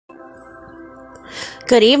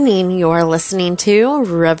Good evening. You're listening to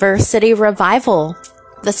River City Revival.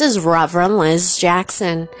 This is Reverend Liz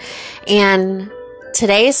Jackson, and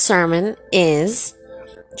today's sermon is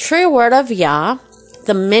True Word of Yah,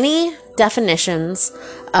 the many definitions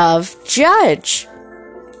of judge.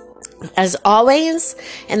 As always,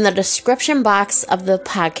 in the description box of the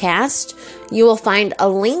podcast, you will find a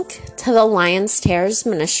link to the Lion's Tears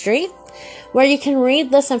Ministry, where you can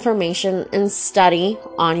read this information and study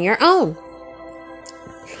on your own.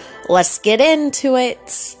 Let's get into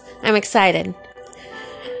it. I'm excited.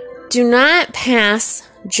 Do not pass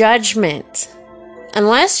judgment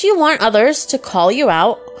unless you want others to call you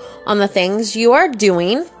out on the things you are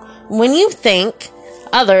doing when you think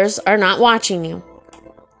others are not watching you.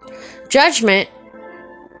 Judgment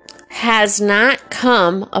has not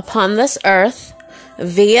come upon this earth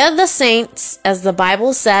via the saints. As the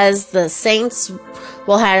Bible says, the saints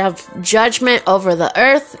will have judgment over the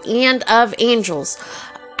earth and of angels.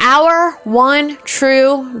 Our one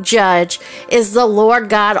true judge is the Lord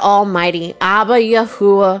God Almighty, Abba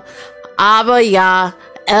Yahuwah, Abba Yah,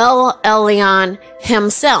 El Elyon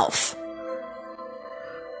himself.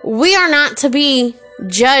 We are not to be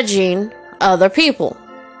judging other people,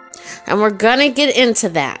 and we're going to get into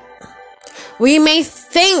that. We may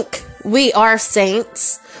think we are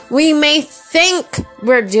saints. We may think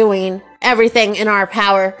we're doing everything in our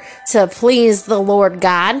power to please the Lord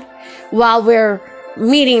God while we're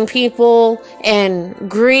meeting people and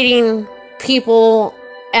greeting people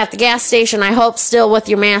at the gas station, I hope still with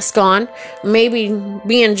your mask on. Maybe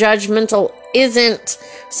being judgmental isn't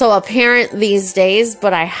so apparent these days,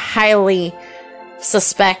 but I highly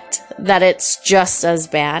suspect that it's just as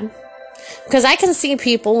bad. Because I can see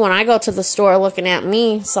people when I go to the store looking at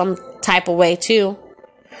me some type of way too.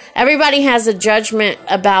 Everybody has a judgment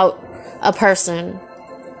about a person,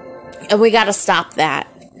 and we got to stop that.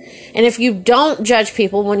 And if you don't judge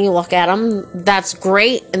people when you look at them, that's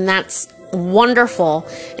great and that's wonderful.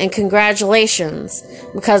 And congratulations,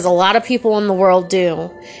 because a lot of people in the world do,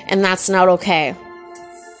 and that's not okay.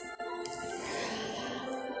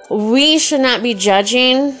 We should not be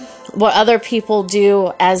judging what other people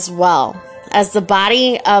do as well. As the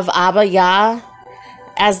body of Abba Yah,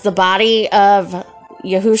 as the body of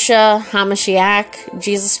Yahushua HaMashiach,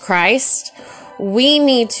 Jesus Christ, we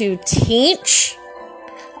need to teach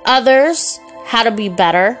others how to be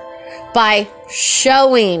better by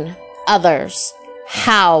showing others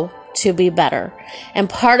how to be better. And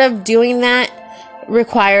part of doing that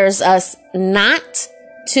requires us not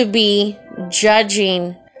to be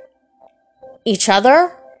judging each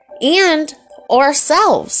other and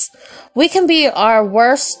ourselves. We can be our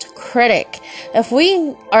worst critic. If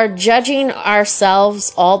we are judging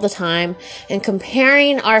ourselves all the time and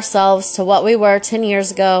comparing ourselves to what we were 10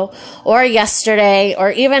 years ago or yesterday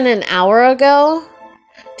or even an hour ago,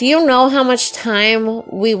 do you know how much time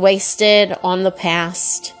we wasted on the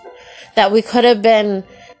past? That we could have been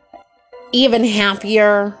even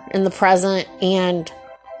happier in the present and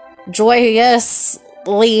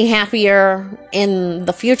joyously happier in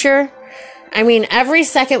the future? I mean, every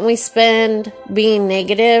second we spend being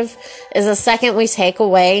negative is a second we take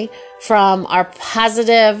away from our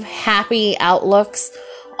positive, happy outlooks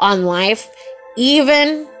on life,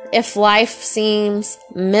 even if life seems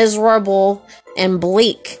miserable and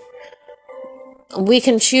bleak. We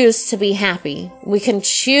can choose to be happy. We can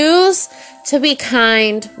choose to be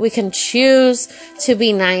kind. We can choose to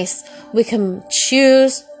be nice. We can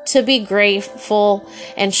choose to be grateful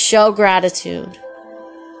and show gratitude.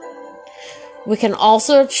 We can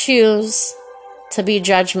also choose to be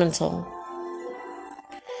judgmental.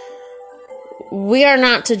 We are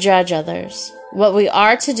not to judge others. What we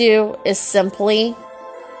are to do is simply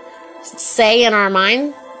say in our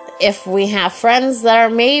mind, if we have friends that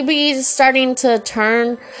are maybe starting to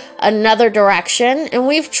turn another direction, and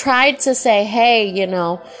we've tried to say, hey,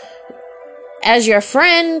 as your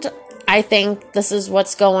friend, I think this is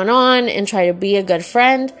what's going on, and try to be a good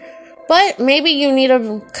friend. But maybe you need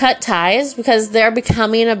to cut ties because they're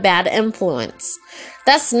becoming a bad influence.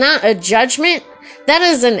 That's not a judgment. That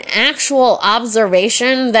is an actual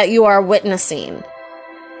observation that you are witnessing.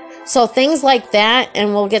 So things like that,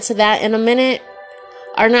 and we'll get to that in a minute,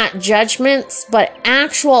 are not judgments, but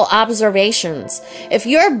actual observations. If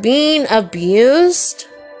you're being abused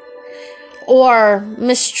or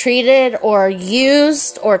mistreated or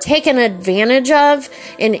used or taken advantage of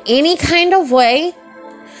in any kind of way,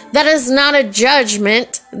 that is not a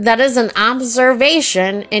judgment. That is an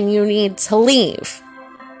observation, and you need to leave.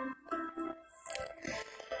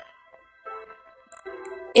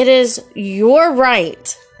 It is your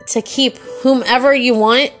right to keep whomever you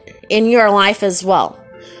want in your life as well.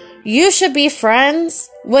 You should be friends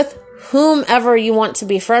with whomever you want to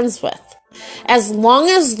be friends with. As long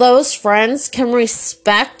as those friends can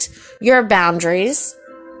respect your boundaries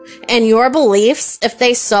and your beliefs, if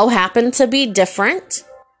they so happen to be different.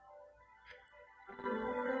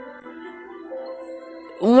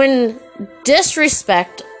 When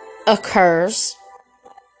disrespect occurs,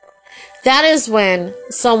 that is when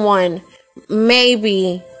someone may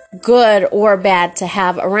be good or bad to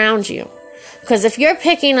have around you. Because if you're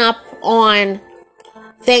picking up on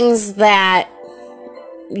things that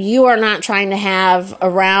you are not trying to have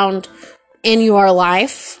around in your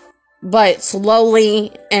life, but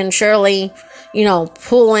slowly and surely,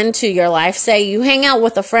 pull into your life. Say you hang out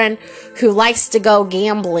with a friend who likes to go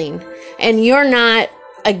gambling, and you're not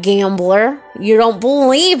a gambler. You don't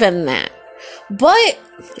believe in that. But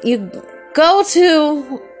you go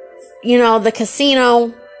to, the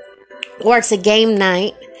casino, or it's a game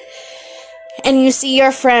night, and you see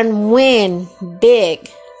your friend win big.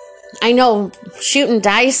 I know shooting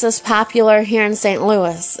dice is popular here in St.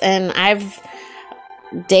 Louis, and I've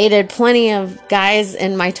dated plenty of guys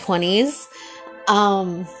in my 20s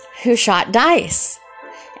who shot dice.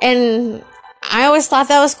 And I always thought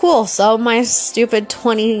that was cool, so my stupid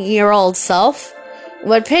 20-year-old self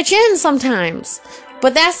would pitch in sometimes.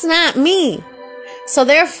 But that's not me. So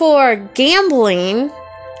therefore, gambling,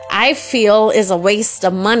 I feel, is a waste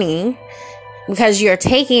of money because you're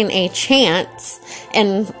taking a chance.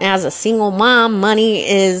 And as a single mom, money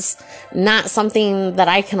is not something that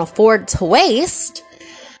I can afford to waste.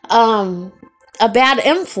 A bad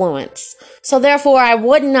influence. So therefore, I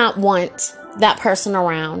would not want that person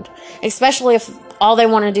around, especially if all they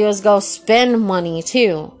want to do is go spend money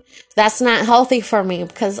too. That's not healthy for me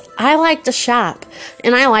because I like to shop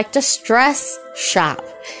and I like to stress shop.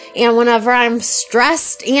 And whenever I'm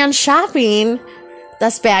stressed and shopping,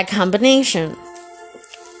 that's bad combination.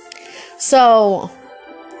 So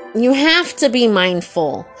you have to be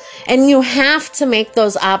mindful and you have to make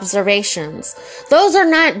those observations. Those are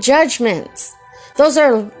not judgments. Those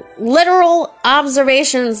are literal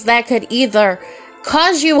observations that could either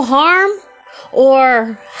cause you harm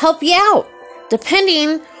or help you out,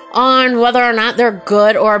 depending on whether or not they're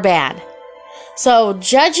good or bad. So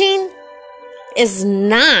judging is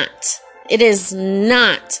not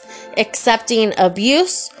accepting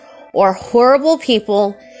abuse or horrible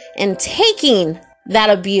people and taking that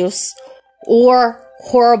abuse or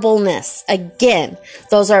horribleness. Again,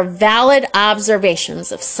 those are valid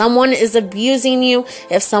observations. If someone is abusing you,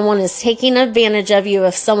 if someone is taking advantage of you,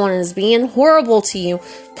 if someone is being horrible to you,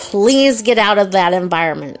 please get out of that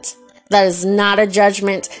environment. That is not a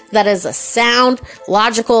judgment. That is a sound,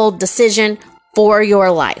 logical decision for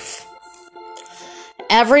your life.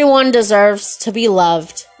 Everyone deserves to be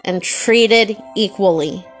loved and treated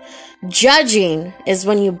equally. Judging is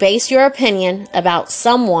when you base your opinion about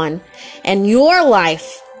someone and your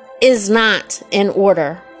life is not in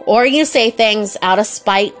order, or you say things out of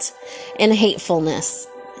spite and hatefulness.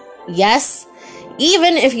 Yes,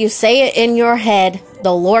 even if you say it in your head,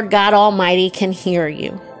 the Lord God Almighty can hear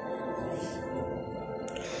you.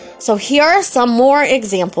 So here are some more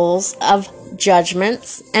examples of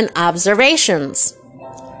judgments and observations.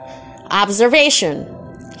 Observation: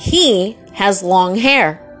 he has long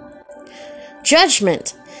hair.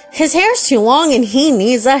 Judgment: his hair's too long and he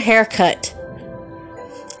needs a haircut.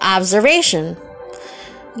 Observation: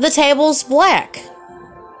 the table's black.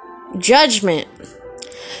 Judgment: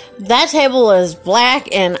 that table is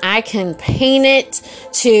black and I can paint it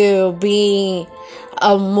to be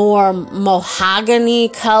a more mahogany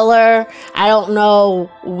color. I don't know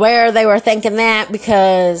where they were thinking that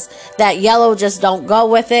because that yellow just don't go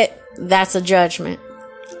with it. That's a judgment.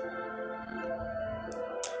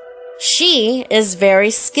 She is very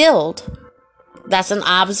skilled. That's an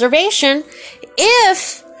observation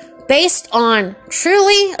if based on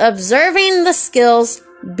truly observing the skills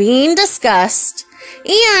being discussed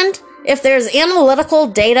and if there's analytical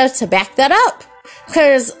data to back that up.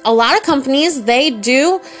 Because a lot of companies, they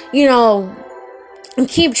do,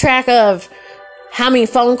 keep track of how many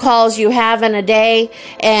phone calls you have in a day,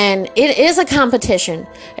 and it is a competition,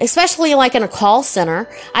 especially like in a call center.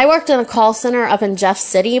 I worked in a call center up in Jeff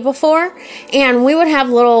City before, and we would have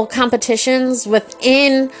little competitions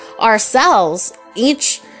within ourselves.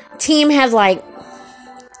 Each team had like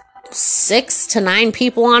 6 to 9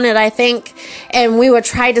 people on it, I think, and we would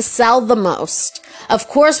try to sell the most. Of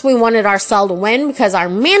course, we wanted our cell to win because our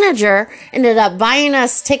manager ended up buying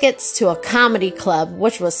us tickets to a comedy club,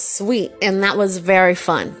 which was sweet, and that was very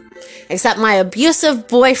fun. Except my abusive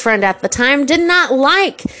boyfriend at the time did not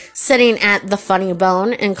like sitting at the Funny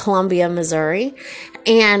Bone in Columbia, Missouri,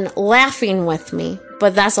 and laughing with me.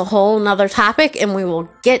 but that's a whole nother topic, and we will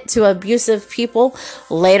get to abusive people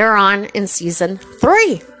later on in season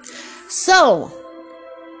 3. So,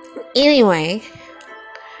 anyway,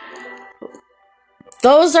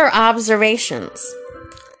 those are observations.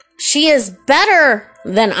 She is better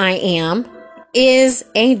than I am is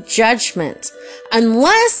a judgment.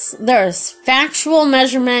 Unless there's factual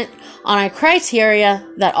measurement on a criteria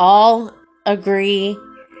that all agree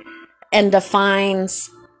and defines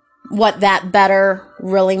what that better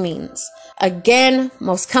really means. Again,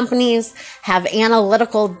 most companies have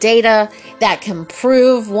analytical data that can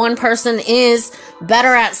prove one person is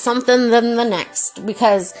better at something than the next.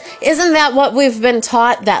 Because isn't that what we've been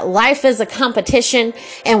taught? That life is a competition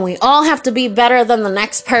and we all have to be better than the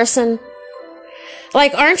next person?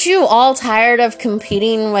 Like, aren't you all tired of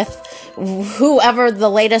competing with whoever the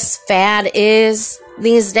latest fad is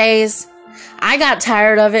these days? I got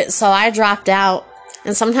tired of it, so I dropped out.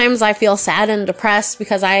 And sometimes I feel sad and depressed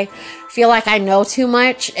because I feel like I know too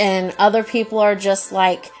much and other people are just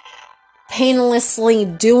like painlessly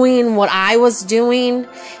doing what I was doing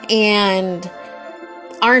and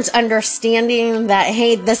aren't understanding that,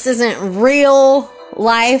 hey, this isn't real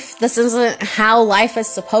life. This isn't how life is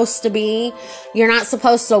supposed to be. You're not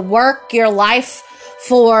supposed to work your life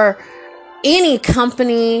for any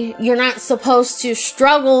company. You're not supposed to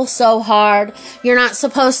struggle so hard. You're not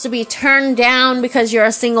supposed to be turned down because you're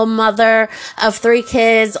a single mother of 3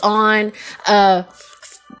 kids on a,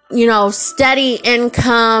 steady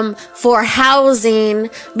income for housing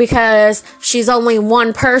because she's only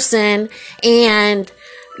one person and,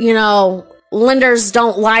 lenders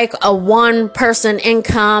don't like a 1-person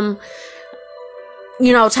income,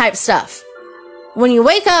 type stuff. When you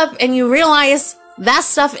wake up and you realize that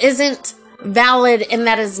stuff isn't valid and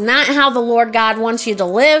that is not how the Lord God wants you to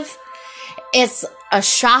live, it's a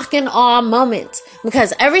shock and awe moment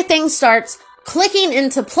because everything starts clicking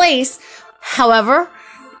into place. However,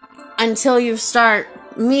 until you start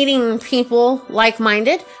meeting people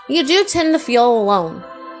like-minded, you do tend to feel alone.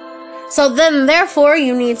 So then, therefore,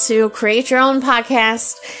 you need to create your own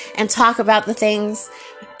podcast and talk about the things,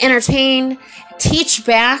 entertain, teach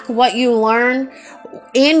back what you learn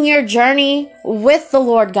in your journey with the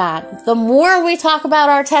Lord God. The more we talk about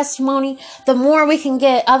our testimony, the more we can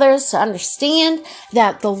get others to understand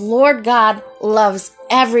that the Lord God loves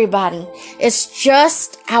everybody. It's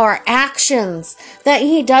just our actions that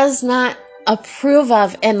He does not approve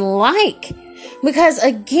of and like. Because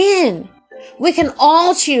again, we can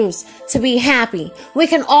all choose to be happy. We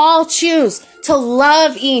can all choose to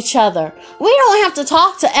love each other. We don't have to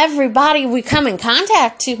talk to everybody we come in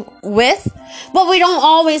contact with, but we don't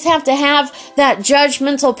always have to have that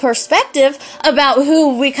judgmental perspective about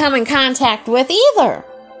who we come in contact with either.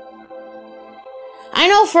 I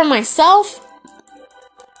know for myself,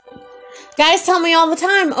 guys tell me all the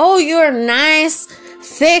time, oh, you're a nice,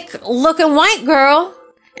 thick-looking white girl.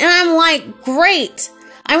 And I'm like, great.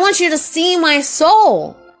 I want you to see my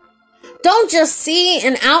soul. Don't just see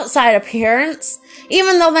an outside appearance.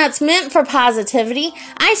 Even though that's meant for positivity,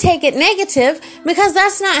 I take it negative because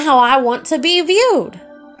that's not how I want to be viewed.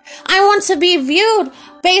 I want to be viewed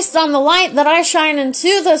based on the light that I shine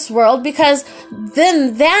into this world, because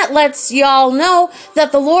then that lets y'all know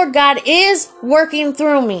that the Lord God is working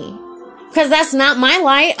through me. Because that's not my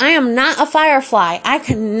light. I am not a firefly. I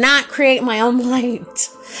cannot create my own light.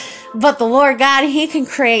 But the Lord God, He can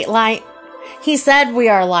create light. He said we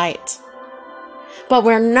are light. But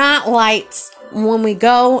we're not lights when we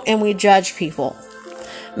go and we judge people.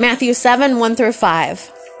 Matthew 7:1-5.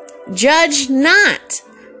 Judge not,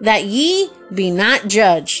 that ye be not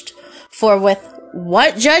judged. For with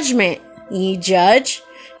what judgment ye judge,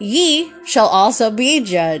 ye shall also be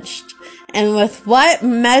judged. And with what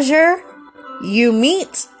measure you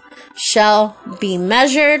mete, shall be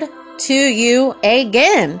measured to you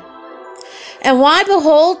again. And why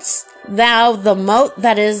beholdest thou the mote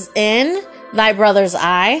that is in thy brother's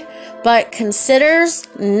eye, but considers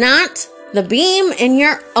not the beam in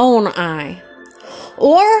your own eye?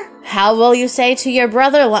 Or how will you say to your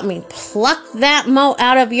brother, let me pluck that mote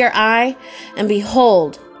out of your eye, and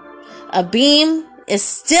behold, a beam is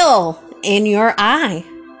still in your eye?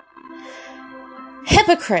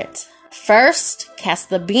 Hypocrite, first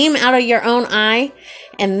cast the beam out of your own eye,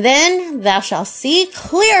 and then thou shalt see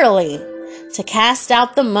clearly to cast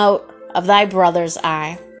out the mote of thy brother's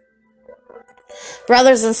eye.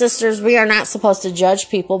 Brothers and sisters, we are not supposed to judge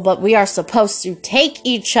people, but we are supposed to take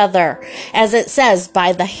each other, as it says,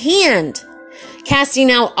 by the hand,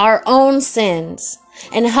 casting out our own sins.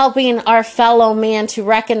 and helping our fellow man to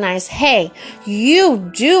recognize, hey,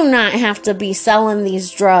 you do not have to be selling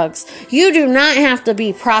these drugs. You do not have to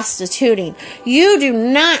be prostituting. You do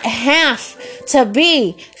not have to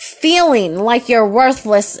be feeling like you're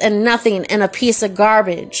worthless and nothing and a piece of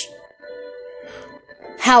garbage.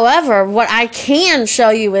 However, what I can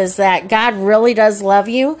show you is that God really does love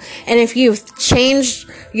you. And if you've changed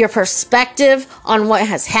your perspective on what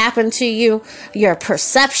has happened to you, your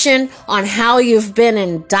perception on how you've been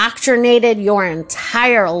indoctrinated your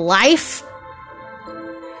entire life,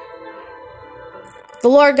 the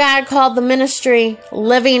Lord God called the ministry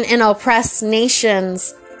Living in Oppressed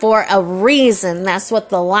Nations for a reason. That's what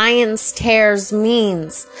the lion's tears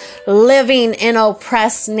means. Living in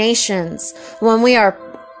oppressed nations. When we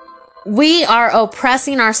are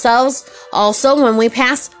oppressing ourselves also when we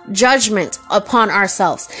pass judgment upon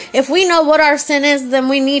ourselves. If we know what our sin is, then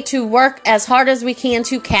we need to work as hard as we can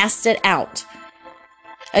to cast it out.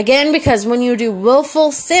 Again, because when you do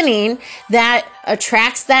willful sinning, that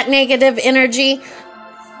attracts that negative energy,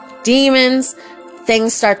 demons,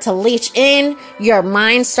 things start to leach in, your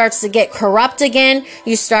mind starts to get corrupt again,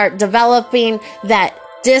 you start developing that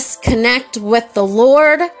disconnect with the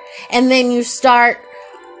Lord, and then you start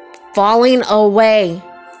falling away.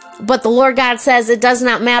 But the Lord God says it does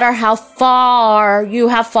not matter how far you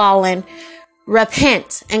have fallen.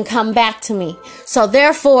 Repent and come back to me. So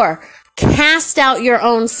therefore, cast out your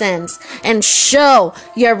own sins and show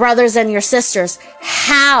your brothers and your sisters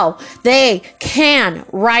how they can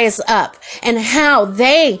rise up and how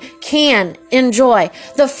they can enjoy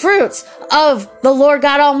the fruits of the Lord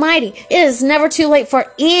God Almighty. It is never too late for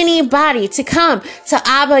anybody to come to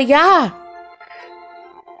Abba Yah.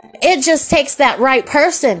 It just takes that right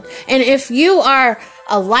person. And if you are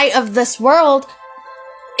a light of this world,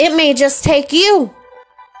 it may just take you.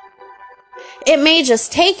 It may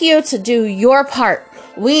just take you to do your part.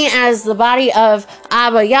 We as the body of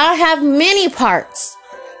Abba Yah have many parts.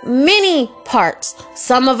 Many parts.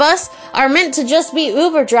 Some of us are meant to just be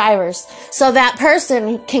Uber drivers so that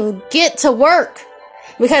person can get to work.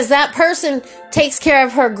 Because that person takes care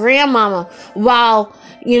of her grandmama while,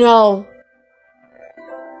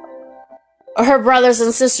 her brothers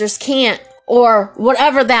and sisters can't, or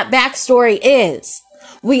whatever that backstory is.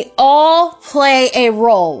 We all play a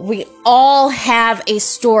role. We all have a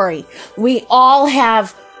story. We all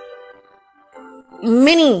have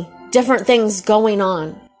many different things going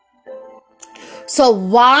on. So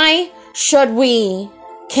why should we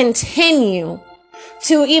continue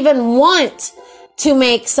to even want to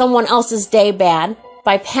make someone else's day bad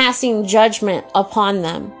by passing judgment upon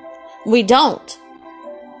them? We don't.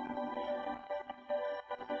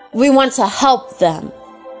 We want to help them.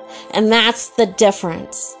 And that's the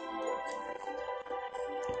difference.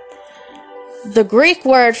 The Greek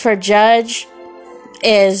word for judge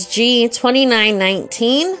is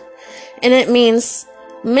G2919, and it means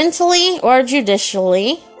mentally or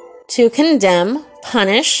judicially to condemn,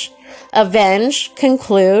 punish, avenge,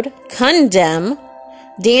 conclude, condemn,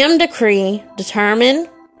 damn, decree, determine.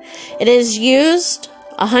 It is used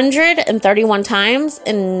 131 times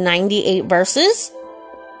in 98 verses.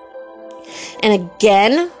 And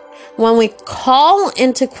again, when we call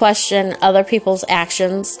into question other people's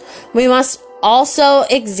actions, we must also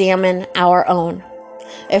examine our own.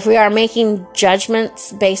 If we are making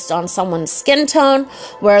judgments based on someone's skin tone,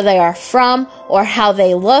 where they are from, or how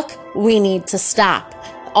they look, we need to stop.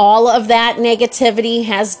 All of that negativity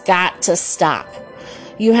has got to stop.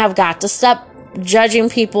 You have got to stop judging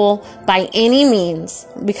people by any means,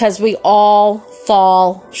 because we all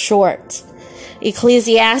fall short.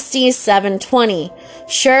 Ecclesiastes 7:20.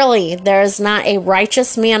 Surely there is not a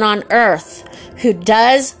righteous man on earth who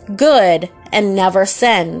does good and never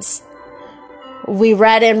sins. We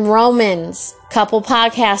read in Romans a couple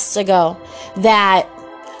podcasts ago that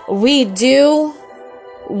we do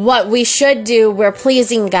what we should do, we're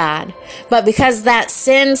pleasing God. But because that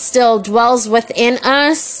sin still dwells within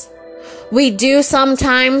us, we do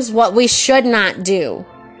sometimes what we should not do,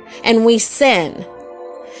 and we sin.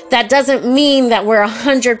 That doesn't mean that we're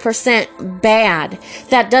 100% bad.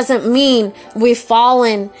 That doesn't mean we've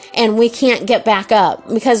fallen and we can't get back up.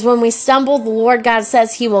 Because when we stumble, the Lord God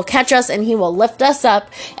says He will catch us and He will lift us up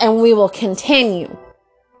and we will continue.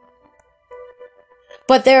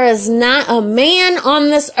 But there is not a man on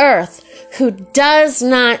this earth who does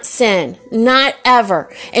not sin. Not ever.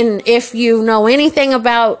 And if you know anything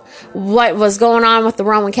about what was going on with the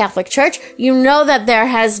Roman Catholic Church, you know that there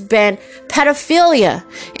has been pedophilia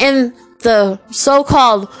in the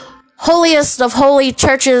so-called holiest of holy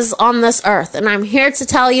churches on this earth. And I'm here to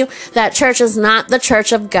tell you that church is not the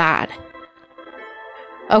church of God.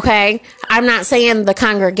 Okay? I'm not saying the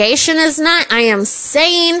congregation is not. I am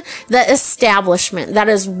saying the establishment. That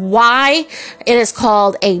is why it is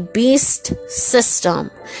called a beast system.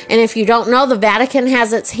 And if you don't know, the Vatican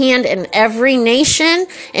has its hand in every nation,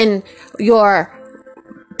 and your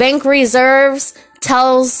bank reserves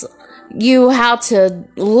tells you how to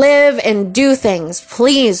live and do things.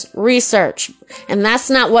 Please research. And that's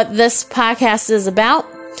not what this podcast is about.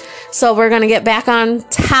 So we're going to get back on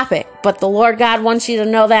topic. But the Lord God wants you to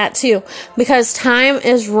know that too, because time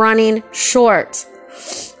is running short.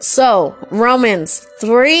 So Romans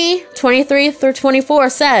 3:23-24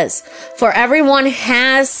 says, "For everyone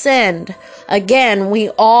has sinned. Again, we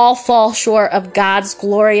all fall short of God's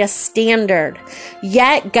glorious standard.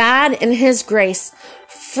 Yet God in his grace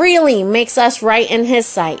freely makes us right in his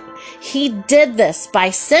sight. He did this by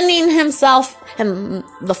sending himself in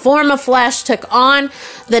the form of flesh, took on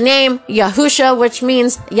the name Yahusha, which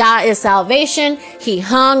means Yah is salvation. He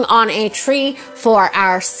hung on a tree for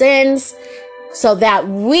our sins so that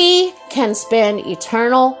we can spend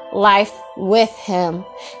eternal life with him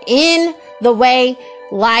in the way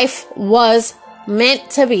life was meant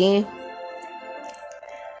to be."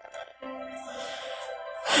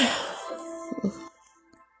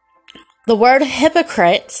 The word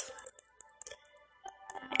hypocrite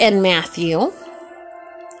in Matthew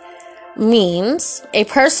means a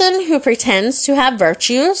person who pretends to have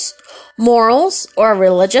virtues, morals, or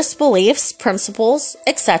religious beliefs, principles,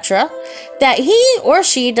 etc., that he or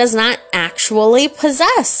she does not actually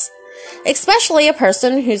possess, especially a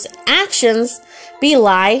person whose actions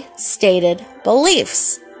belie stated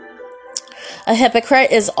beliefs. A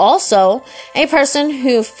hypocrite is also a person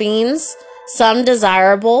who feigns some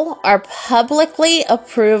desirable or publicly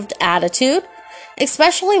approved attitude,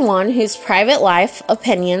 especially one whose private life,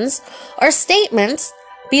 opinions, or statements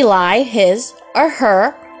belie his or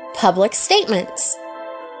her public statements.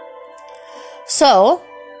 So,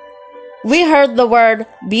 we heard the word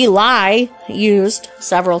belie used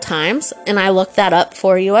several times, and I looked that up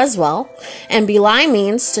for you as well. And belie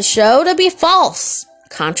means to show to be false,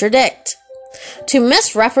 contradict, to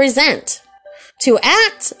misrepresent, to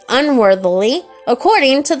act unworthily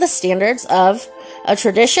according to the standards of a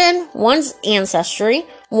tradition, one's ancestry,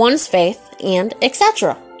 one's faith, and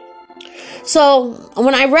etc. So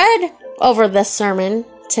when I read over this sermon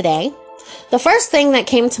today, the first thing that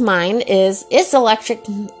came to mind is it's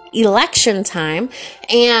election time,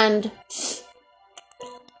 and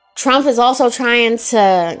Trump is also trying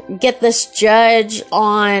to get this judge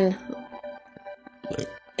on,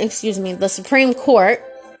 the Supreme Court,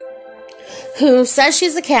 who says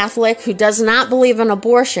she's a Catholic, who does not believe in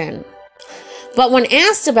abortion. But when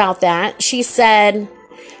asked about that, she said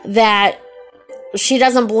that she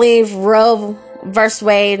doesn't believe Roe versus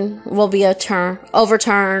Wade will be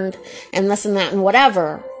overturned and this and that and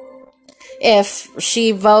whatever if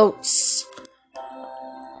she votes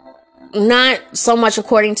not so much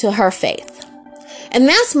according to her faith. And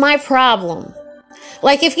that's my problem.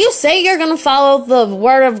 Like, if you say you're going to follow the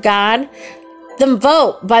word of God, then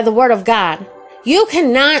vote by the word of God. You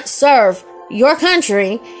cannot serve your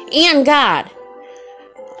country and God.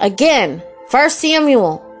 Again, 1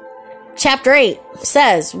 Samuel chapter 8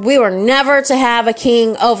 says, we were never to have a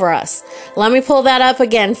king over us. Let me pull that up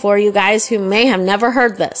again for you guys who may have never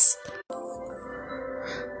heard this.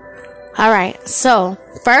 Alright, so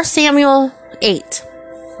 1 Samuel 8.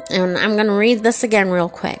 And I'm going to read this again real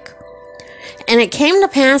quick. "And it came to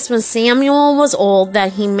pass when Samuel was old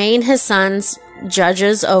that he made his sons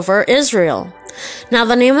judges over Israel. Now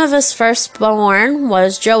the name of his firstborn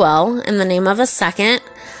was Joel, and the name of his second,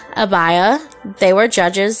 Abiah. They were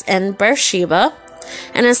judges in Beersheba.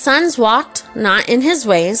 And his sons walked not in his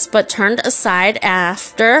ways, but turned aside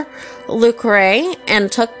after lucre,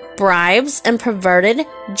 and took bribes, and perverted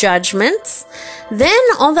judgments. Then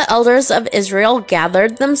all the elders of Israel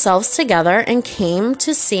gathered themselves together, and came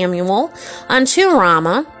to Samuel unto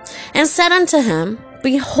Ramah, and said unto him,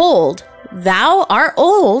 Behold, thou art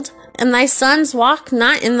old, and thy sons walk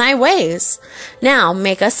not in thy ways. Now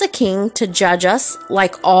make us a king to judge us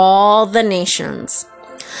like all the nations.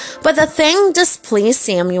 But the thing displeased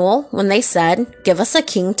Samuel when they said, Give us a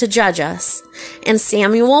king to judge us. And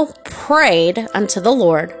Samuel prayed unto the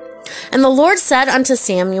Lord. And the Lord said unto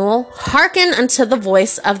Samuel, Hearken unto the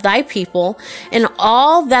voice of thy people in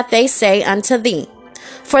all that they say unto thee.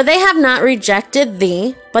 For they have not rejected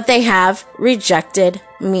thee, but they have rejected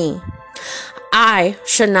me. I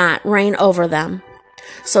should not reign over them.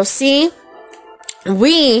 So see,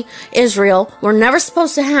 we, Israel, were never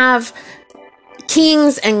supposed to have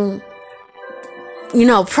kings and,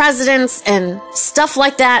 presidents and stuff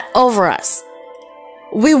like that over us.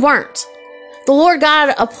 We weren't. The Lord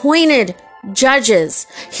God appointed judges.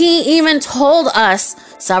 He even told us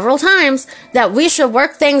several times that we should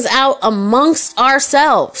work things out amongst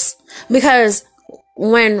ourselves, because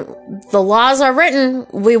when the laws are written,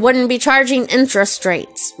 we wouldn't be charging interest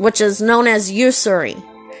rates, which is known as usury.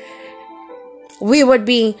 We would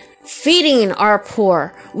be feeding our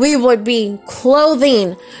poor. We would be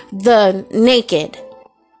clothing the naked.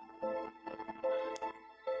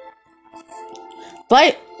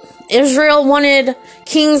 But Israel wanted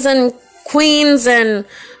kings and queens and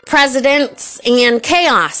presidents and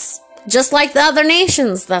chaos, just like the other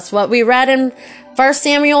nations. That's what we read in 1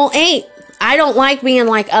 Samuel 8. I don't like being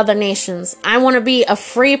like other nations. I want to be a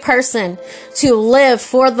free person to live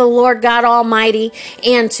for the Lord God Almighty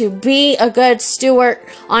and to be a good steward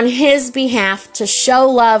on His behalf, to show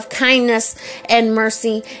love, kindness, and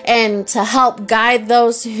mercy, and to help guide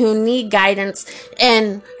those who need guidance.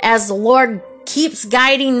 And as the Lord keeps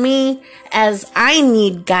guiding me as I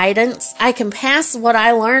need guidance, I can pass what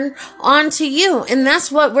I learn on to you. And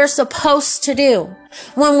that's what we're supposed to do.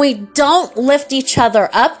 When we don't lift each other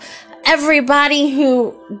up, everybody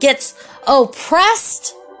who gets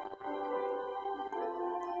oppressed,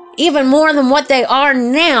 even more than what they are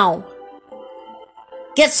now,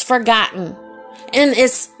 gets forgotten. And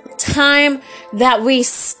it's time that we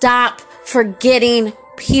stop forgetting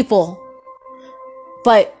people.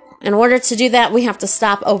 But in order to do that, we have to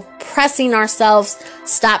stop oppressing ourselves,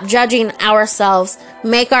 stop judging ourselves,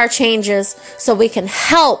 make our changes so we can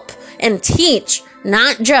help and teach,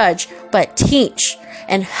 not judge, but teach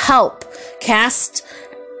and help cast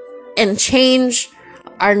and change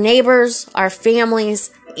our neighbors, our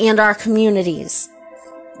families, and our communities.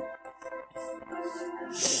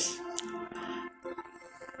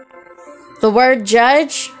 The word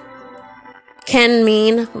judge can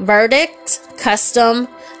mean verdict, custom,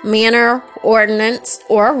 manner, ordinance,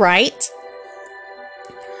 or right.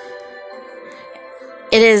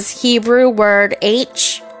 It is Hebrew word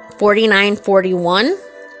H4941.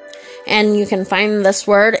 And you can find this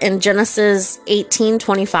word in Genesis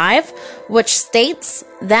 18:25, which states,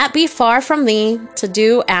 "That be far from thee to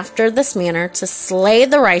do after this manner, to slay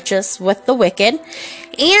the righteous with the wicked,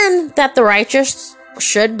 and that the righteous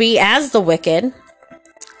should be as the wicked.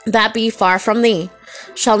 That be far from thee.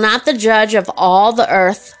 Shall not the judge of all the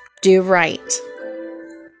earth do right?"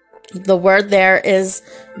 The word there is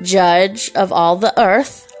judge of all the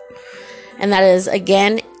earth, and that is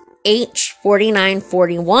again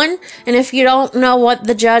H4941. And if you don't know what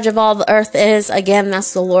the judge of all the earth is, again,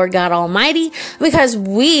 that's the Lord God Almighty, because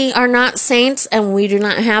we are not saints and we do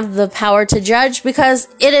not have the power to judge, because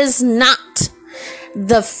it is not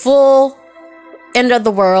the full end of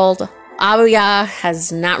the world. Abiyah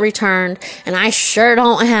has not returned, and I sure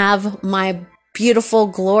don't have my beautiful,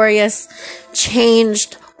 glorious,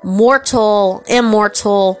 changed, immortal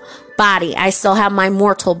body. I still have my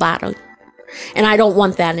mortal body. And I don't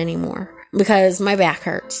want that anymore because my back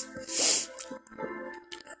hurts.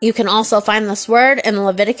 You can also find this word in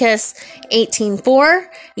Leviticus 18:4.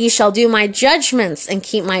 "Ye shall do my judgments and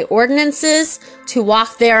keep my ordinances to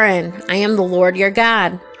walk therein. I am the Lord your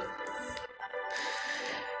God."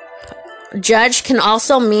 Judge can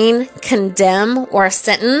also mean condemn or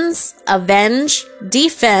sentence, avenge,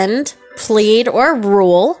 defend, plead, or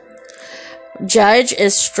rule. Judge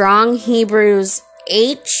is strong Hebrews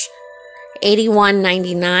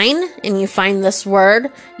H8199, and you find this word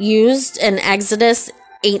used in Exodus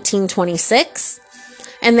 18:26.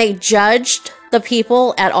 "And they judged the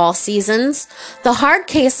people at all seasons. The hard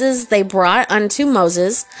cases they brought unto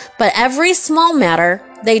Moses, but every small matter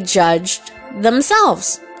they judged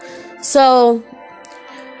themselves." So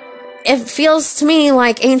it feels to me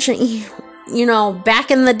like ancient, back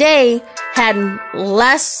in the day, had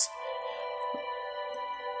less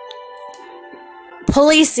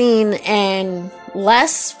policing and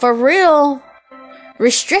less, for real,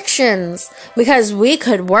 restrictions, because we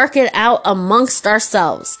could work it out amongst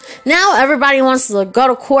ourselves. Now everybody wants to go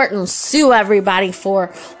to court and sue everybody for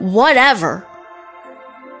whatever.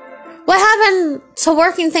 What happened to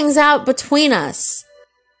working things out between us?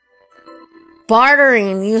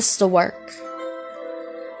 Bartering used to work.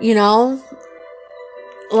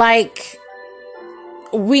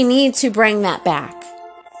 We need to bring that back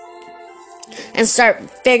and start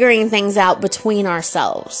figuring things out between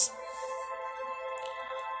ourselves.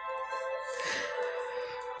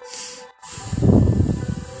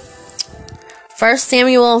 First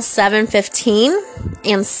Samuel 7:15,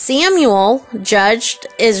 "And Samuel judged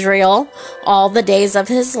Israel all the days of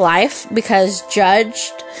his life," because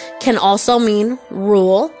judged can also mean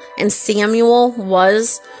rule, and Samuel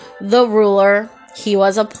was the ruler. He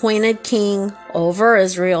was appointed king over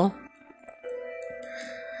Israel.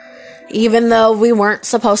 Even though we weren't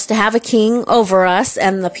supposed to have a king over us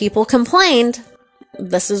and the people complained,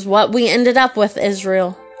 this is what we ended up with,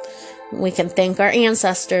 Israel. We can thank our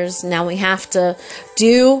ancestors. Now we have to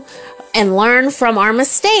do and learn from our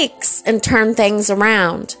mistakes and turn things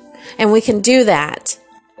around. And we can do that.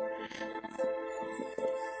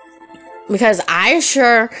 Because I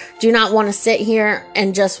sure do not want to sit here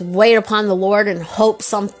and just wait upon the Lord and hope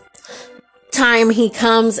sometime He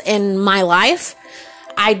comes in my life.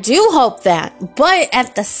 I do hope that. But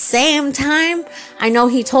at the same time, I know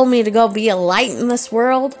He told me to go be a light in this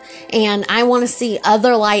world. And I want to see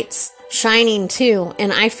other lights shining too.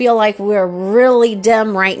 And I feel like we're really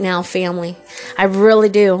dim right now, family. I really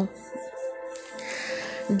do.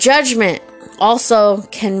 Judgment also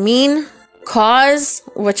can mean cause,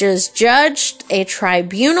 which is judged, a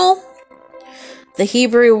tribunal. The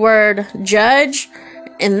Hebrew word judge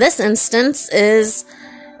in this instance is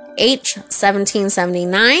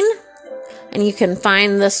H1779, and you can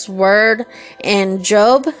find this word in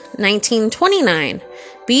Job 19:29.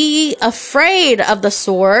 Be ye afraid of the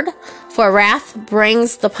sword, for wrath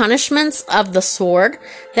brings the punishments of the sword,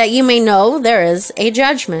 that you may know there is a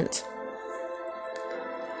judgment.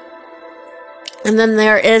 And then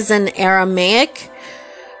there is an Aramaic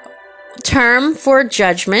term for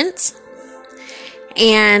judgment,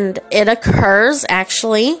 and it occurs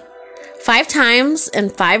actually 5 times in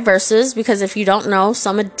 5 verses, because if you don't know,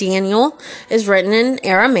 some of Daniel is written in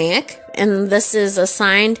Aramaic, and this is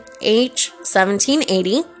assigned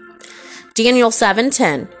H1780. Daniel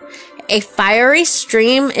 7:10. A fiery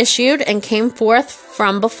stream issued and came forth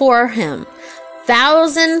from before him.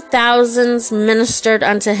 Thousands ministered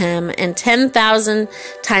unto him, and 10,000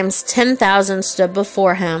 times 10,000 stood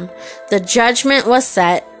before him. The judgment was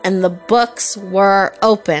set, and the books were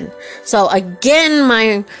open. So again,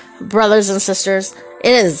 my brothers and sisters,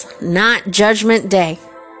 it is not judgment day.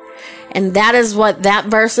 And that is what that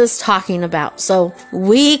verse is talking about. So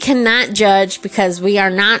we cannot judge because we are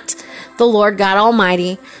not the Lord God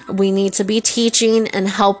Almighty. We need to be teaching and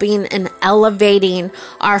helping and elevating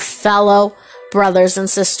our fellow brothers and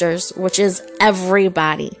sisters, which is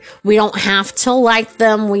everybody. We don't have to like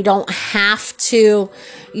them. We don't have to,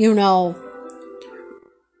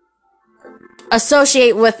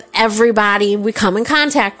 associate with everybody we come in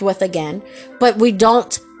contact with again, but we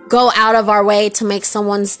don't go out of our way to make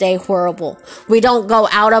someone's day horrible. We don't go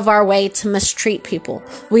out of our way to mistreat people.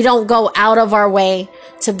 We don't go out of our way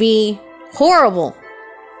to be horrible.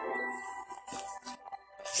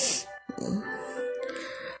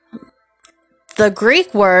 The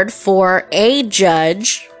Greek word for a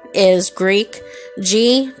judge is Greek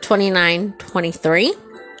G2923.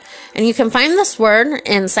 And you can find this word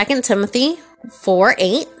in 2 Timothy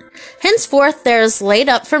 4:8. Henceforth there is laid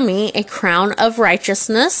up for me a crown of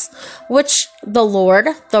righteousness, which the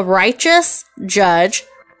Lord, the righteous judge,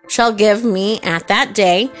 shall give me at that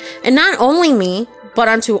day, and not only me, but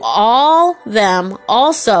unto all them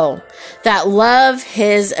also that love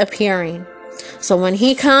his appearing. So when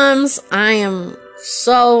he comes, I am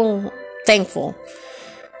so thankful.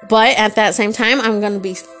 But at that same time, I'm going to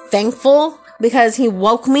be thankful because he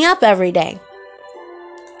woke me up every day.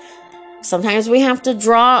 Sometimes we have to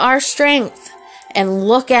draw our strength and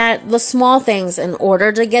look at the small things in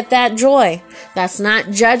order to get that joy. That's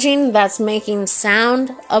not judging, that's making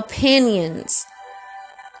sound opinions.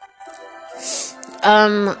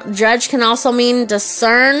 Judge can also mean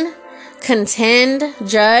discern, contend,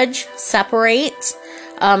 judge, separate,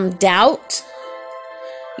 doubt.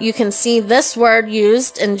 You can see this word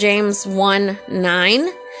used in James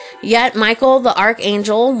 1:9. Yet Michael the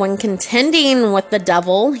archangel, when contending with the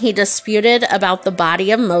devil, he disputed about the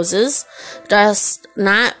body of Moses, does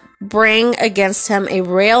not bring against him a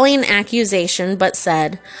railing accusation, but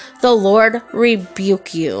said, "The Lord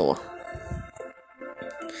rebuke you."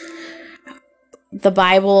 The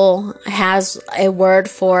Bible has a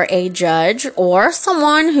word for a judge or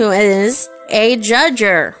someone who is a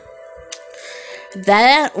judger.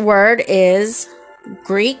 That word is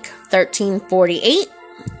Greek 1348.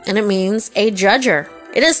 And it means a judger.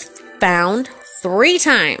 It is found 3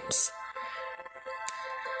 times.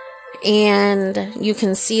 And you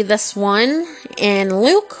can see this one in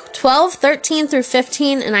Luke 12:13 through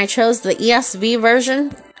 15. And I chose the ESV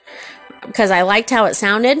version because I liked how it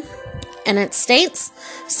sounded. And it states,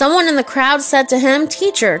 someone in the crowd said to him,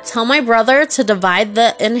 "Teacher, tell my brother to divide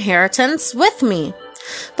the inheritance with me."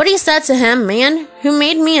 But he said to him, "Man, who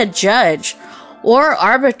made me a judge or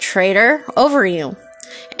arbitrator over you?"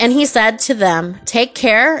 And he said to them, "Take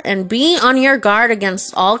care and be on your guard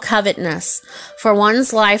against all covetousness, for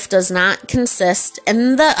one's life does not consist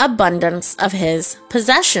in the abundance of his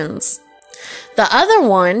possessions." The other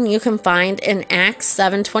one you can find in Acts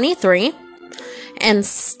 7:23 and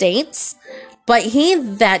states, "But he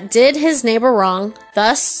that did his neighbor wrong,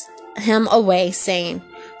 thus him away, saying,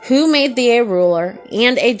 Who made thee a ruler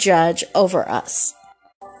and a judge over us?"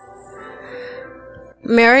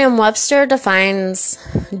 Merriam-Webster defines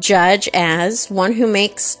judge as one who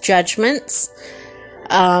makes judgments,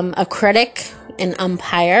 a critic, an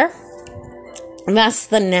umpire. That's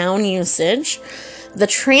the noun usage. The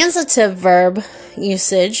transitive verb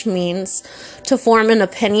usage means to form an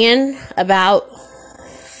opinion about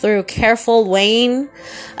through careful weighing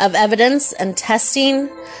of evidence and testing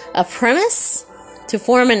a premise, to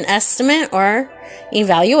form an estimate or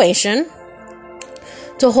evaluation,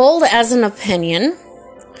 to hold as an opinion,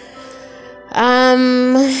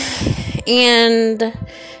 and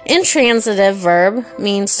intransitive verb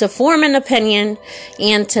means to form an opinion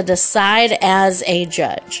and to decide as a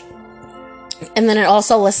judge. And then it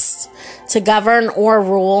also lists to govern or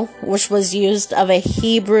rule, which was used of a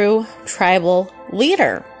Hebrew tribal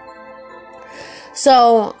leader.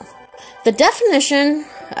 So the definition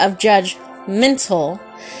of judgmental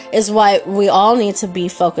is what we all need to be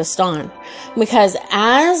focused on, because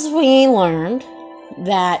as we learned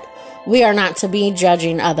that we are not to be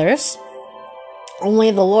judging others,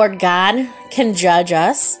 only the Lord God can judge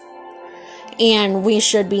us, and we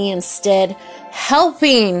should be instead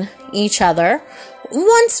helping each other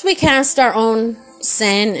once we cast our own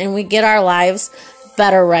sin and we get our lives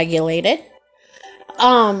better regulated.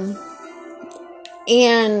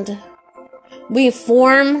 And we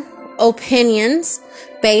form opinions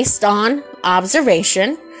based on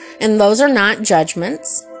observation, and those are not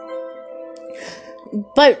judgments.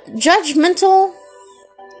 But judgmental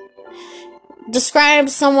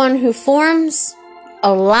describes someone who forms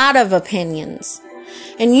a lot of opinions,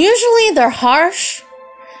 and usually they're harsh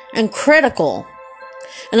and critical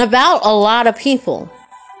and about a lot of people.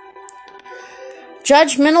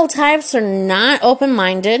 Judgmental types are not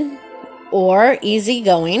open-minded or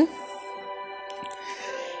easygoing,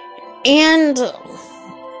 and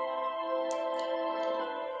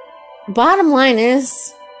bottom line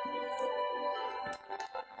is,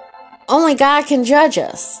 only God can judge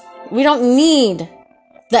us. We don't need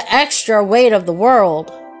the extra weight of the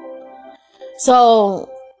world. So,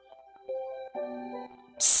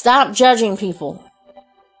 stop judging people.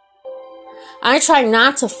 I try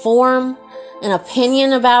not to form an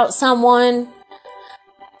opinion about someone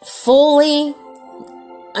fully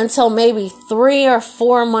until maybe 3 or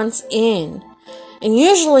 4 months in. And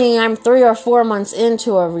usually I'm 3 or 4 months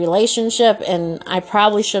into a relationship, and I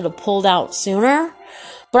probably should have pulled out sooner.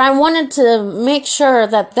 But I wanted to make sure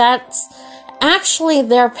that that's actually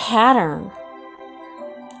their pattern.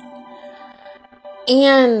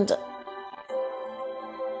 And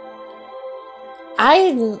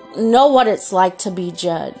I know what it's like to be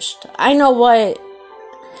judged. I know what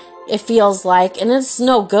it feels like, and it's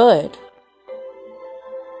no good.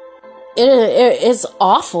 It is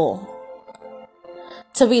awful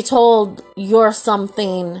to be told you're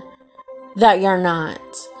something that you're not.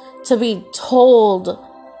 To be told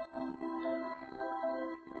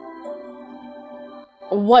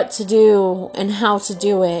what to do and how to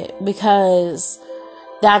do it because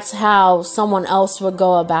that's how someone else would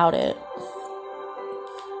go about it.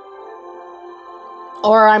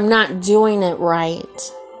 Or I'm not doing it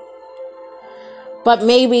right. But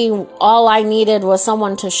maybe all I needed was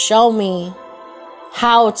someone to show me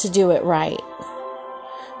how to do it right.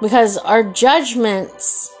 Because our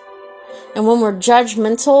judgments, and when we're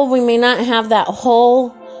judgmental, we may not have that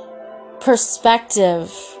whole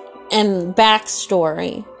perspective and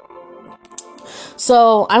backstory.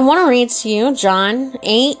 So I want to read to you John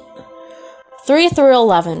 8, 3 through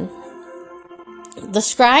 11. The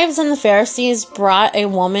scribes and the Pharisees brought a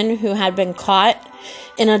woman who had been caught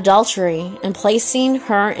in adultery, and placing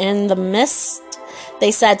her in the midst,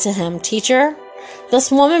 they said to him, "Teacher,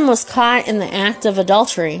 this woman was caught in the act of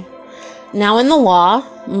adultery. Now in the law,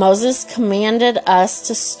 Moses commanded us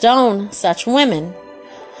to stone such women.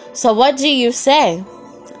 So what do you say?"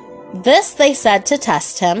 This they said to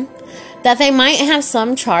test him, that they might have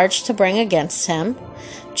some charge to bring against him.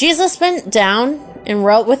 Jesus bent down and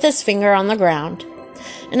wrote with his finger on the ground.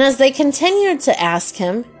 And as they continued to ask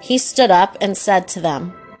him, he stood up and said to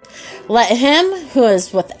them, "Let him who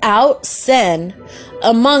is without sin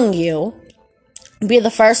among you be the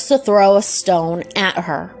first to throw a stone at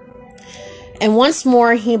her." And once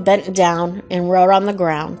more he bent down and wrote on the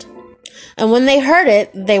ground. And when they heard it,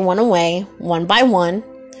 they went away, one by one,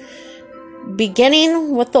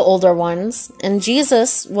 beginning with the older ones, and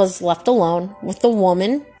Jesus was left alone with the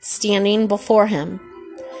woman standing before him.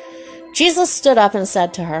 Jesus stood up and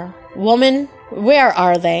said to her, Woman, where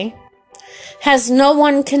are they? Has no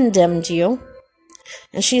one condemned you?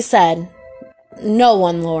 And she said, No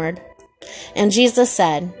one, Lord. And Jesus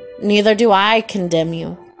said, Neither do I condemn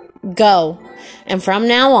you. Go, and from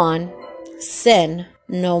now on, sin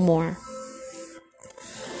no more.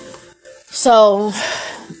 So,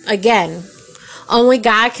 again, only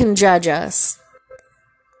God can judge us.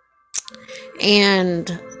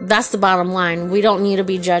 And that's the bottom line. We don't need to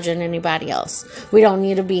be judging anybody else. We don't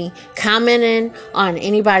need to be commenting on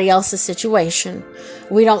anybody else's situation.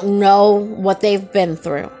 We don't know what they've been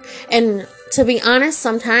through. And to be honest,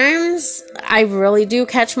 sometimes I really do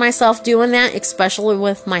catch myself doing that, especially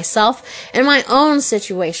with myself and my own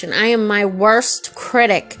situation. I am my worst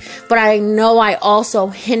critic, but I know I also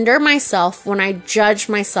hinder myself when I judge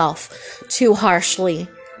myself too harshly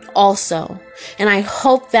also. And I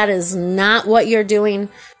hope that is not what you're doing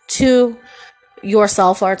to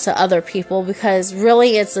yourself or to other people, because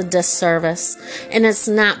really it's a disservice and it's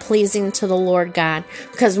not pleasing to the Lord God.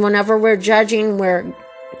 Because whenever we're judging, we're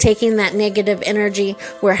taking that negative energy,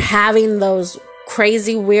 we're having those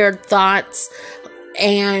crazy weird thoughts,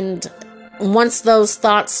 and once those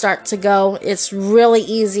thoughts start to go, it's really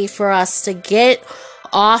easy for us to get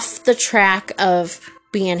off the track of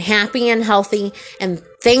being happy and healthy and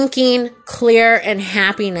thinking clear and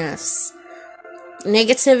happiness.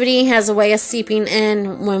 Negativity has a way of seeping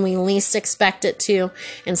in when we least expect it to,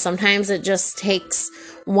 and sometimes it just takes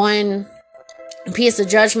one piece of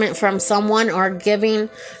judgment from someone or giving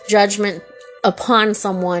judgment upon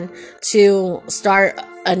someone to start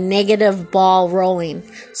a negative ball rolling.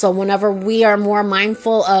 So whenever we are more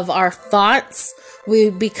mindful of our thoughts, we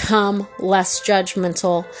become less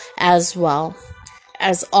judgmental as well.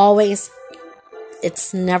 As always,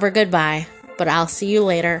 it's never goodbye, but I'll see you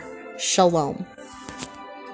later. Shalom.